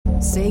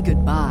Say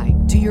goodbye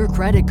to your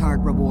credit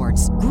card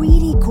rewards.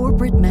 Greedy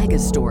corporate mega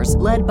stores,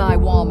 led by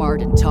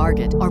Walmart and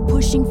Target, are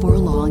pushing for a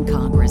law in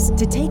Congress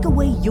to take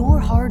away your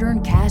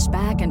hard-earned cash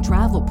back and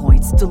travel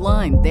points to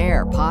line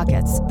their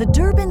pockets. The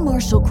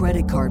Durbin-Marshall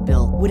credit card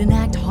bill would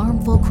enact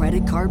harmful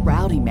credit card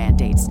routing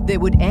mandates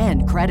that would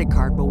end credit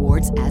card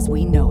rewards as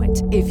we know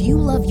it. If you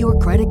love your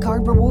credit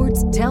card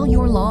rewards, tell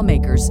your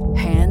lawmakers,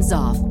 hands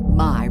off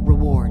my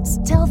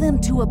rewards. Tell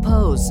them to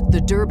oppose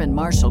the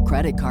Durbin-Marshall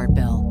credit card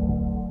bill.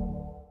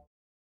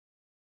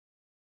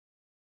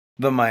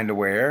 The Mind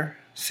Aware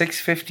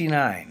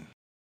 659.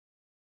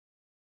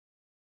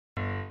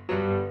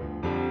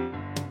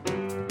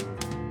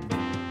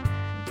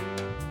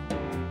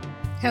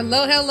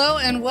 Hello,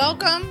 and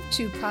welcome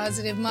to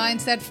Positive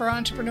Mindset for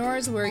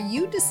Entrepreneurs, where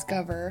you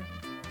discover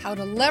how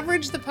to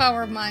leverage the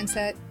power of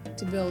mindset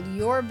to build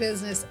your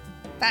business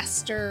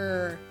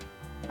faster.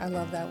 I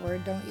love that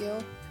word, don't you?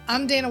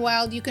 I'm Dana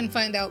Wilde. You can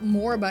find out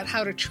more about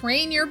how to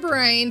train your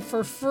brain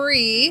for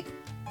free,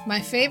 my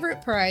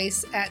favorite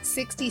price, at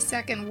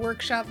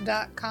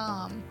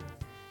 60secondworkshop.com.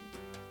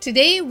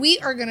 Today, we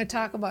are going to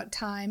talk about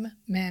time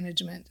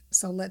management.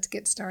 So let's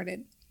get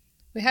started.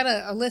 We had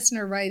a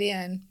listener write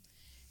in,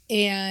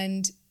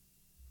 and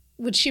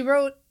what she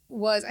wrote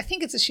was, I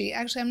think it's a she.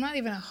 Actually, I'm not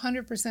even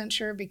 100%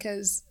 sure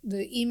because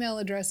the email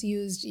address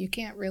used, you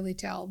can't really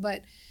tell.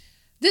 But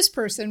this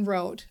person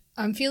wrote,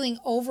 I'm feeling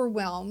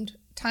overwhelmed.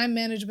 Time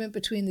management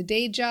between the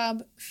day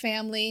job,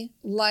 family,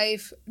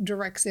 life,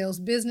 direct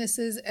sales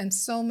businesses, and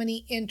so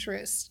many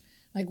interests.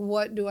 Like,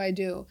 what do I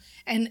do?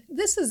 And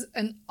this is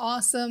an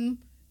awesome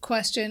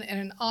question and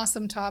an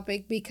awesome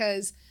topic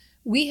because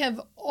we have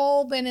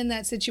all been in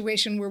that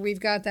situation where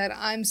we've got that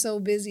I'm so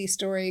busy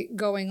story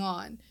going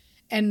on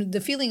and the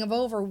feeling of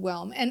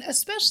overwhelm. And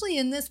especially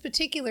in this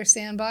particular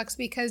sandbox,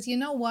 because you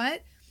know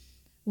what?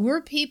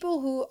 We're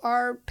people who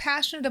are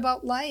passionate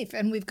about life,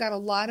 and we've got a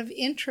lot of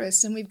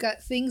interests, and we've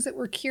got things that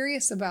we're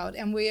curious about,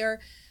 and we are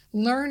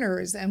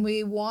learners, and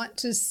we want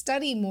to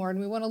study more, and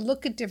we want to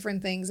look at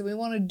different things, and we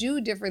want to do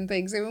different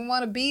things, and we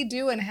want to be,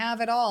 do, and have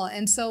it all.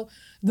 And so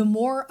the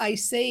more I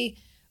say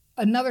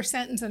another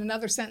sentence and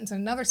another sentence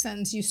and another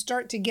sentence, you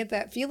start to get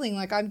that feeling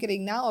like I'm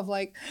getting now of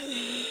like,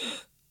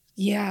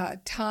 yeah,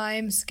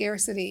 time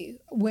scarcity.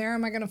 Where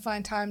am I going to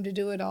find time to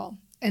do it all?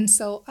 And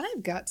so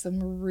I've got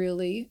some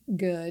really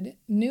good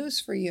news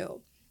for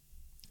you.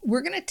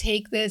 We're going to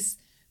take this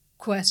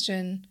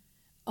question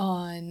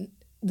on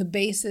the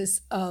basis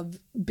of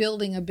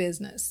building a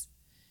business.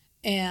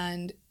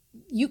 And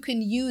you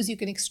can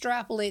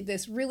extrapolate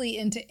this really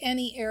into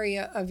any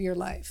area of your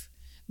life.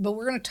 But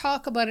we're going to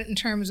talk about it in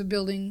terms of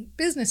building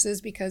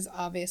businesses because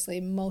obviously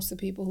most of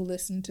the people who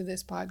listen to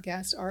this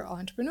podcast are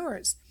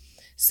entrepreneurs.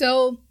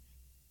 So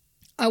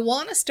I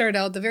want to start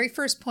out, the very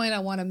first point I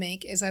want to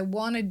make is I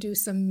want to do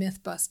some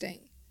myth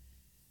busting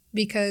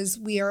because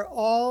we are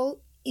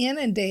all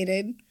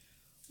inundated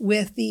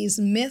with these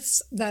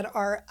myths that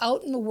are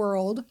out in the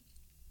world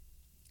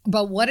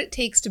about what it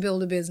takes to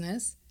build a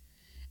business.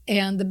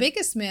 And the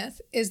biggest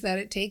myth is that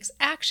it takes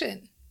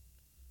action.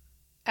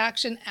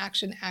 Action,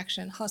 action,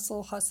 action,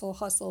 hustle, hustle,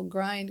 hustle,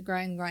 grind,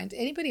 grind, grind.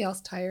 Anybody else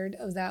tired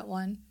of that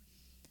one?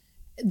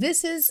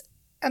 This is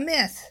a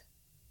myth.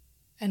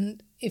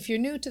 And if you're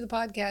new to the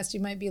podcast, you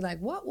might be like,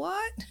 what?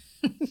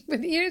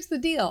 But here's the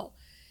deal.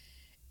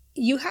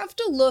 You have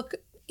to look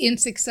in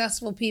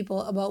successful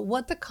people about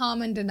what the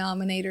common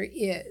denominator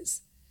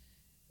is.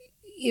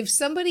 If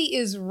somebody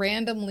is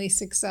randomly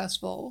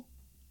successful,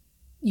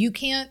 you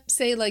can't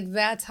say like,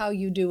 that's how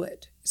you do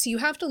it. So you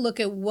have to look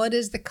at what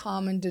is the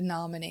common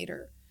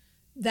denominator.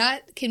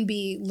 That can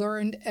be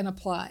learned and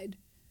applied.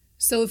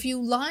 So if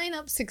you line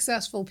up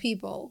successful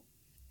people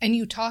and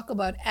you talk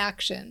about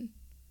action,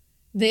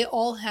 they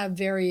all have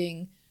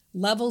varying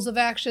levels of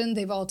action.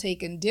 They've all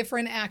taken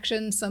different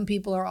actions. Some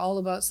people are all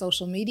about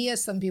social media.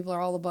 Some people are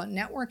all about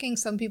networking.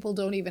 Some people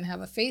don't even have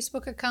a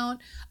Facebook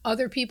account.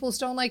 Other people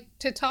don't like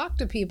to talk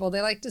to people.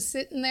 They like to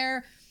sit in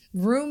their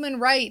room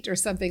and write or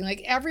something.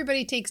 Like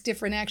everybody takes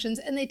different actions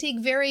and they take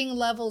varying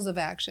levels of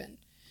action.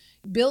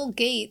 Bill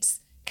Gates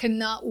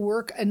cannot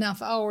work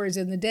enough hours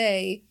in the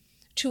day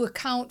to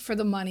account for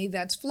the money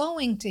that's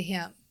flowing to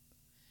him.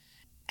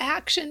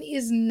 Action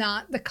is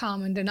not the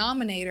common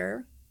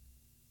denominator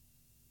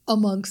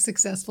amongst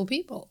successful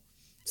people.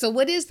 So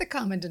what is the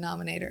common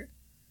denominator?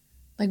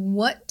 Like,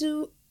 what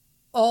do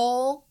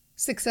all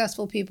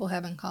successful people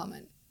have in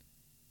common?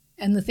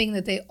 And the thing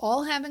that they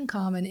all have in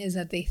common is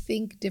that they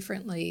think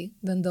differently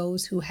than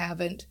those who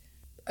haven't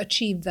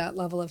achieved that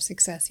level of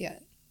success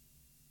yet.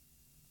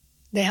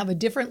 They have a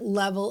different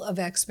level of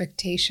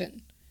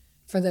expectation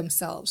for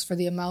themselves, for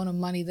the amount of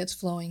money that's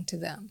flowing to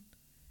them.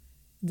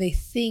 They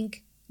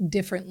think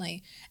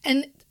differently.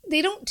 And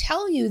they don't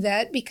tell you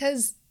that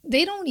because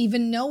they don't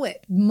even know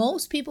it.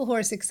 Most people who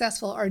are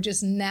successful are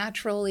just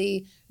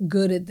naturally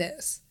good at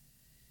this.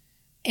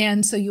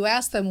 And so you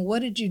ask them,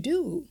 what did you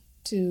do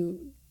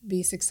to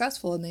be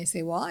successful? And they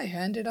say, well, I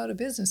handed out a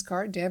business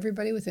card to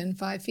everybody within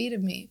 5 feet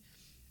of me.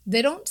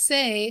 They don't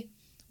say,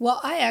 well,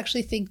 I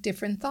actually think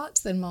different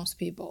thoughts than most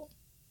people.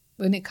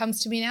 when it comes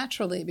to me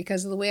naturally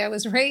because of the way I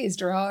was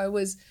raised or how I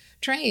was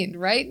trained,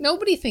 right?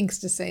 Nobody thinks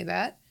to say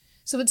that.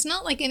 So it's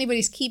not like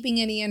anybody's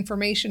keeping any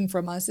information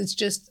from us. It's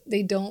just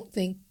they don't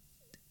think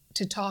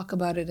to talk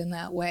about it in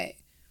that way.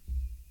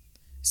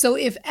 So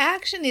if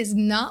action is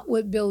not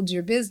what builds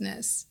your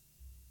business,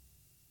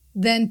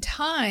 then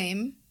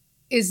time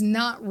is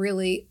not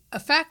really a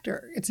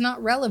factor. It's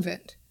not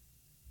relevant.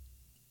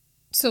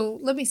 So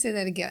let me say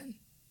that again.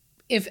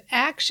 If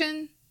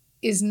action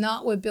is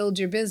not what builds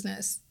your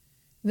business,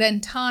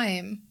 then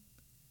time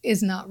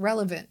is not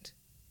relevant.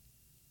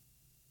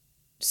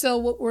 So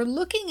what we're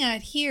looking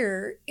at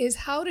here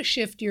is how to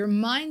shift your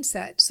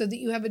mindset so that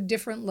you have a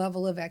different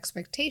level of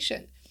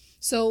expectation.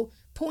 So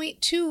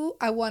point 2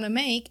 I want to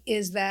make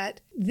is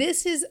that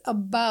this is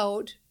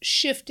about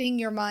shifting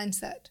your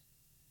mindset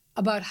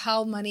about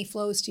how money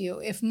flows to you.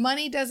 If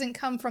money doesn't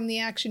come from the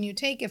action you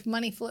take, if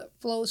money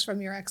flows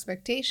from your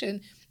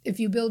expectation, if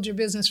you build your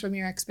business from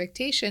your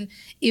expectation,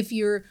 if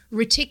your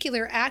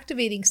reticular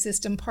activating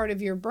system, part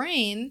of your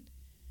brain,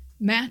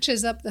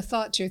 matches up the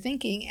thoughts you're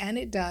thinking, and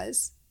it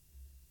does,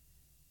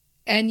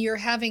 and you're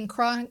having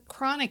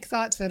chronic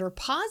thoughts that are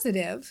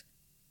positive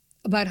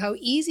about how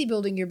easy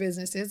building your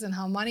business is and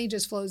how money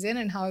just flows in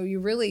and how you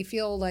really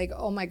feel like,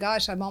 oh my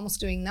gosh, I'm almost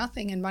doing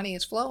nothing and money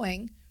is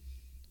flowing,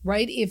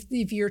 right?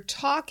 If you're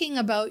talking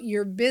about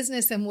your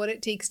business and what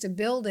it takes to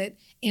build it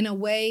in a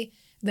way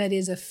that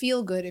is a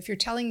feel good, if you're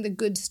telling the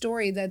good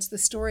story, that's the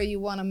story you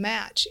want to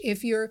match.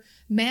 If you're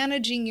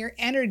managing your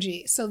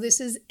energy, so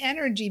this is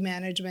energy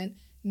management,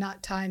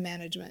 not time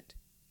management.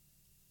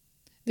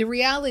 The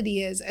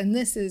reality is, and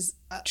this is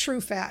a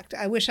true fact,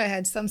 I wish I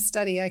had some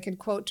study I could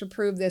quote to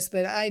prove this,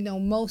 but I know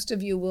most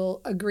of you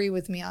will agree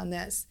with me on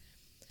this.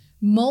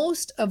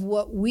 Most of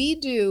what we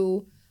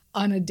do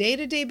on a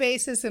day-to-day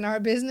basis in our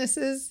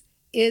businesses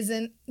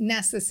isn't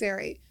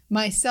necessary,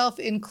 myself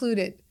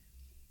included.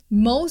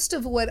 Most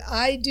of what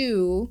I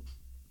do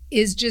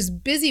is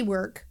just busy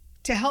work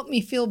to help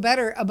me feel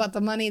better about the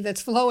money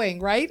that's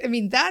flowing, right? I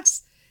mean,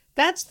 that's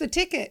the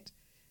ticket.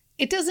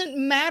 It doesn't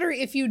matter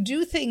if you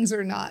do things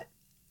or not.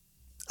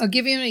 I'll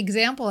give you an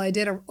example. I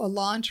did a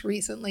launch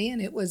recently,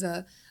 and it was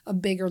a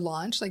bigger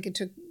launch. Like, it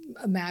took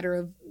a matter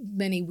of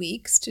many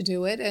weeks to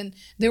do it, and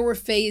there were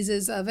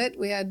phases of it.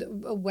 We had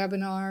a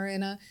webinar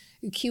and a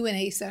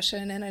Q&A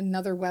session and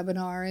another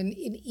webinar and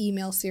an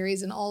email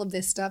series and all of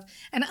this stuff.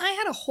 And I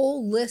had a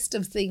whole list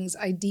of things,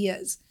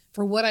 ideas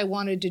for what I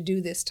wanted to do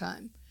this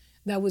time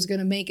that was going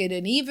to make it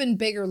an even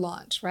bigger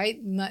launch, right?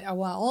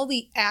 All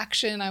the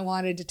action I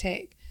wanted to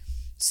take.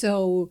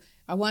 So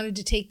I wanted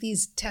to take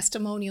these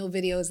testimonial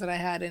videos that I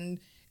had and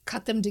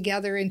cut them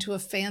together into a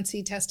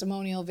fancy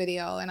testimonial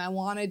video. And I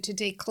wanted to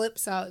take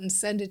clips out and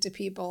send it to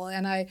people.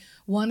 And I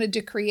wanted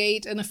to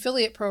create an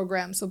affiliate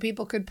program so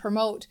people could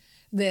promote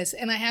this.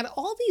 And I had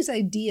all these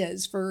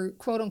ideas for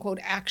quote unquote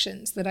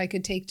actions that I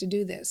could take to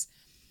do this.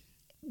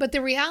 But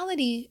the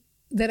reality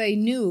that I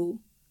knew,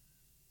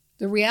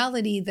 the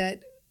reality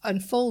that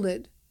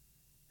unfolded,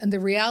 and the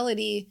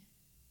reality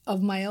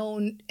of my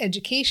own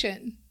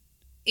education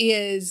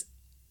is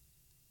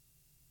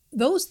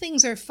those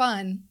things are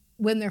fun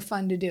when they're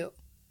fun to do.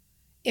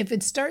 If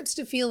it starts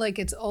to feel like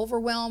it's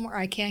overwhelm, or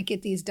I can't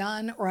get these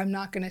done, or I'm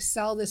not going to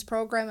sell this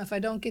program if I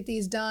don't get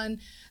these done,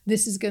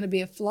 this is going to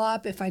be a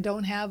flop if I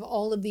don't have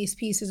all of these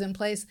pieces in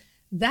place,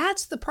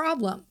 that's the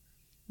problem.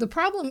 The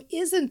problem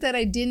isn't that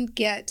I didn't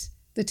get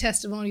the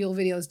testimonial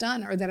videos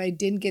done or that I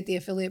didn't get the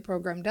affiliate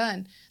program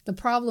done. The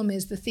problem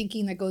is the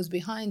thinking that goes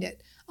behind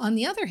it. On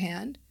the other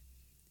hand,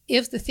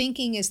 if the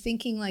thinking is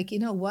thinking like, you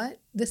know what,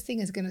 this thing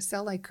is going to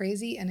sell like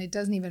crazy and it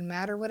doesn't even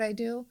matter what I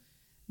do,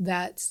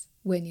 that's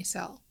when you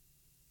sell.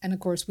 And of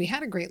course, we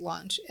had a great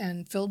launch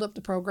and filled up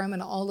the program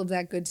and all of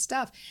that good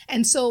stuff.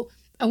 And so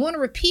I want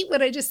to repeat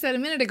what I just said a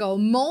minute ago.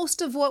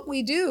 Most of what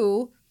we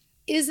do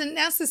isn't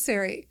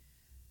necessary.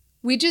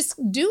 We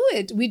just do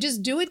it. We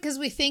just do it because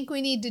we think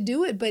we need to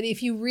do it. But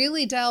if you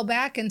really dial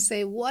back and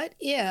say, what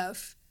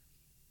if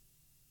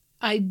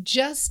I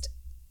just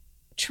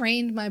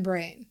trained my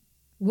brain?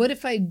 What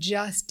if I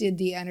just did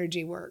the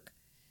energy work?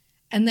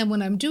 And then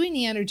when I'm doing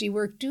the energy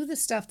work, do the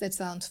stuff that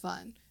sounds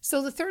fun.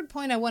 So the third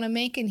point I want to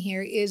make in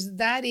here is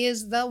that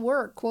is the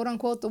work, quote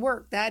unquote, the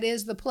work. That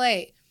is the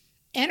play.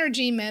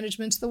 Energy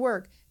management's the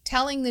work.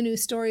 Telling the new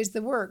story is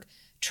the work.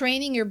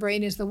 Training your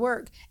brain is the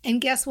work.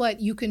 And guess what?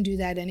 You can do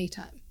that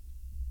anytime.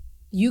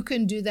 You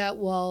can do that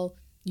while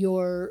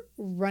you're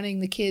running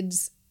the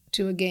kids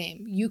to a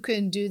game. You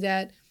can do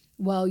that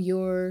while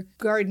you're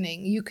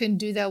gardening. You can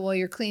do that while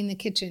you're cleaning the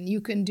kitchen.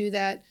 You can do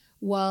that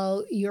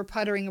while you're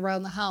puttering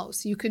around the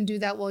house. You can do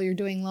that while you're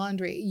doing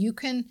laundry. You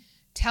can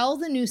tell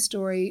the new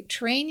story,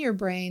 train your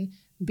brain,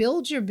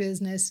 build your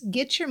business,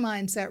 get your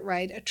mindset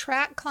right,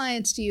 attract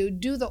clients to you,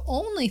 do the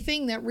only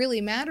thing that really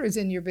matters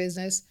in your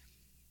business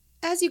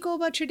as you go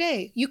about your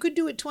day. You could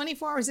do it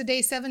 24 hours a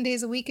day, 7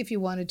 days a week if you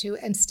wanted to,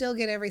 and still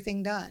get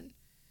everything done.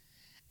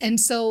 And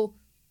so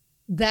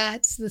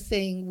that's the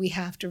thing we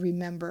have to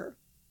remember.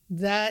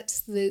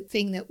 That's the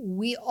thing that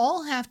we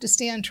all have to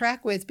stay on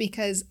track with,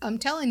 because I'm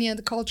telling you,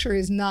 the culture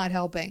is not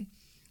helping.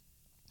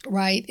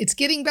 right? It's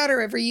getting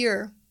better every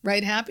year,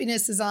 right?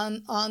 Happiness is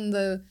on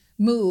the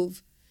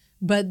move.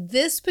 But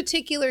this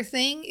particular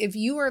thing, if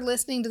you are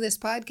listening to this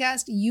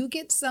podcast, you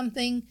get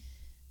something,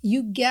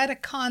 you get a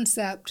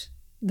concept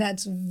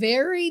that's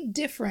very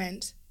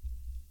different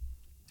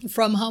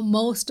from how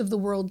most of the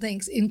world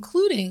thinks,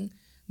 including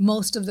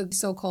most of the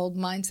so-called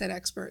mindset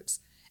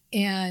experts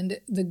and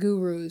the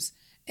gurus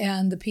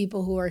and the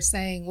people who are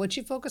saying what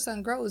you focus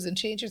on grows and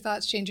change your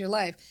thoughts, change your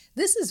life.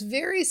 This is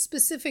very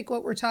specific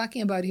what we're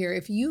talking about here.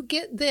 If you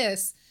get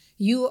this,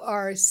 you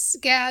are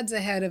scads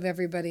ahead of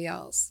everybody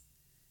else.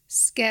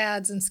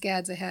 Scads and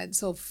scads ahead.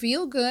 So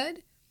feel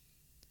good,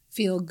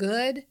 feel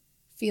good,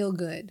 feel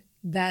good.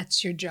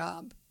 That's your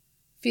job.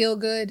 Feel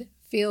good,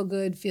 feel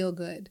good, feel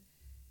good.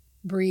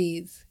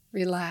 Breathe,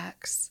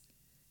 relax,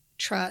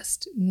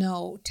 trust,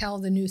 know, tell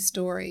the new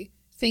story,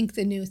 think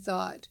the new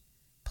thought,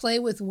 play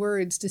with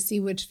words to see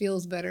which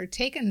feels better,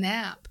 take a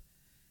nap,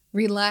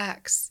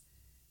 relax,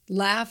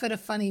 laugh at a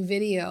funny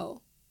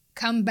video,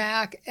 come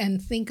back and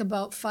think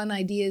about fun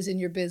ideas in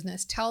your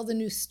business, tell the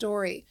new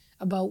story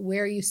about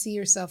where you see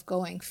yourself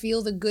going,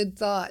 feel the good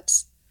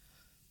thoughts.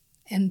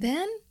 And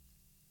then,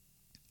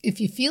 if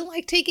you feel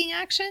like taking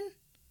action,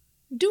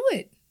 do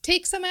it.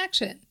 Take some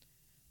action.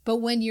 But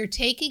when you're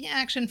taking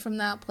action from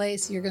that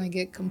place, you're going to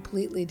get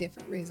completely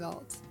different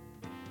results.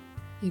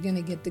 You're going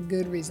to get the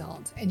good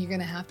results, and you're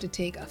going to have to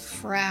take a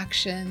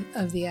fraction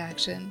of the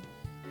action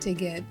to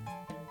get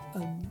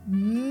a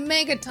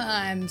mega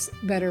times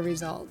better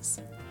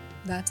results.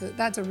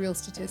 That's a real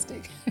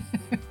statistic.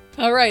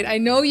 All right, I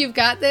know you've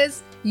got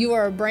this. You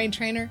are a brain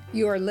trainer.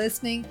 You are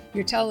listening.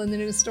 You're telling the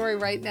new story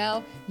right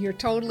now. You're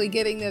totally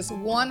getting this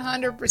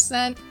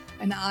 100%,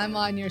 and I'm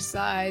on your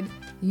side.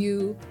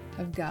 You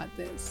have got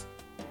this.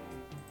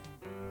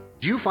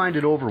 Do you find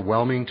it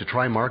overwhelming to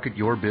try market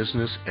your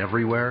business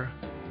everywhere?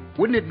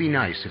 Wouldn't it be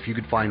nice if you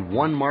could find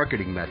one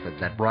marketing method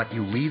that brought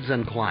you leads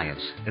and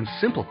clients and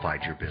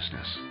simplified your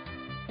business?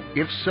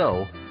 If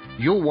so,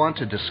 you'll want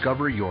to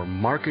discover your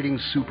marketing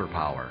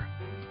superpower.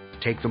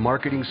 Take the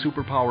Marketing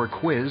Superpower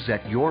quiz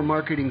at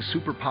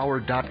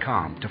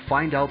yourmarketingsuperpower.com to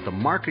find out the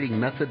marketing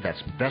method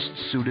that's best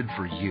suited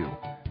for you.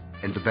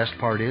 And the best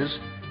part is,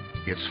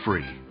 it's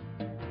free.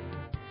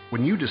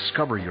 When you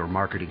discover your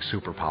marketing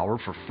superpower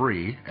for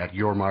free at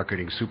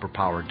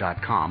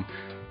yourmarketingsuperpower.com,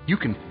 you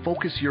can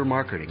focus your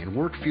marketing and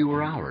work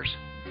fewer hours.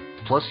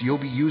 Plus, you'll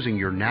be using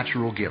your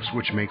natural gifts,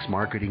 which makes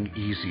marketing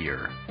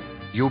easier.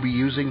 You'll be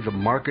using the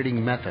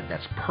marketing method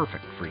that's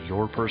perfect for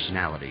your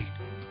personality.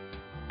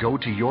 Go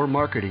to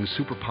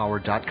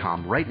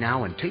yourmarketingsuperpower.com right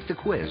now and take the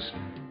quiz.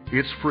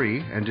 It's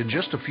free, and in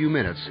just a few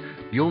minutes,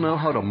 you'll know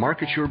how to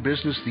market your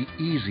business the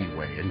easy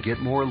way and get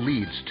more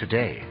leads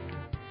today.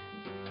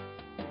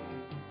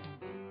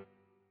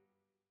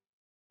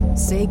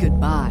 Say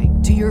goodbye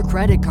to your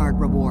credit card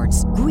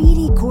rewards.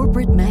 Greedy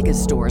corporate mega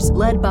stores,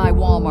 led by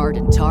Walmart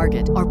and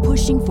Target, are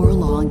pushing for a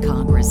law in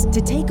Congress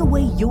to take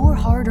away your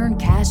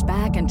hard-earned cash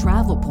back and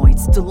travel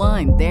points to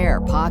line their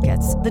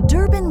pockets. The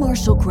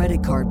Durbin-Marshall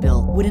credit card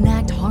bill would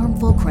enact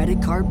harmful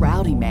credit card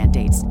routing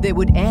mandates that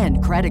would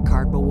end credit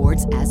card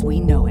rewards as we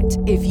know it.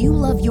 If you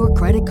love your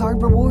credit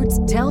card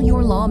rewards, tell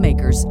your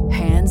lawmakers,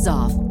 hands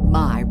off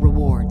my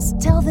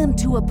rewards. Tell them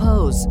to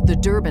oppose the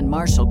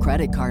Durbin-Marshall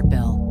credit card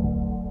bill.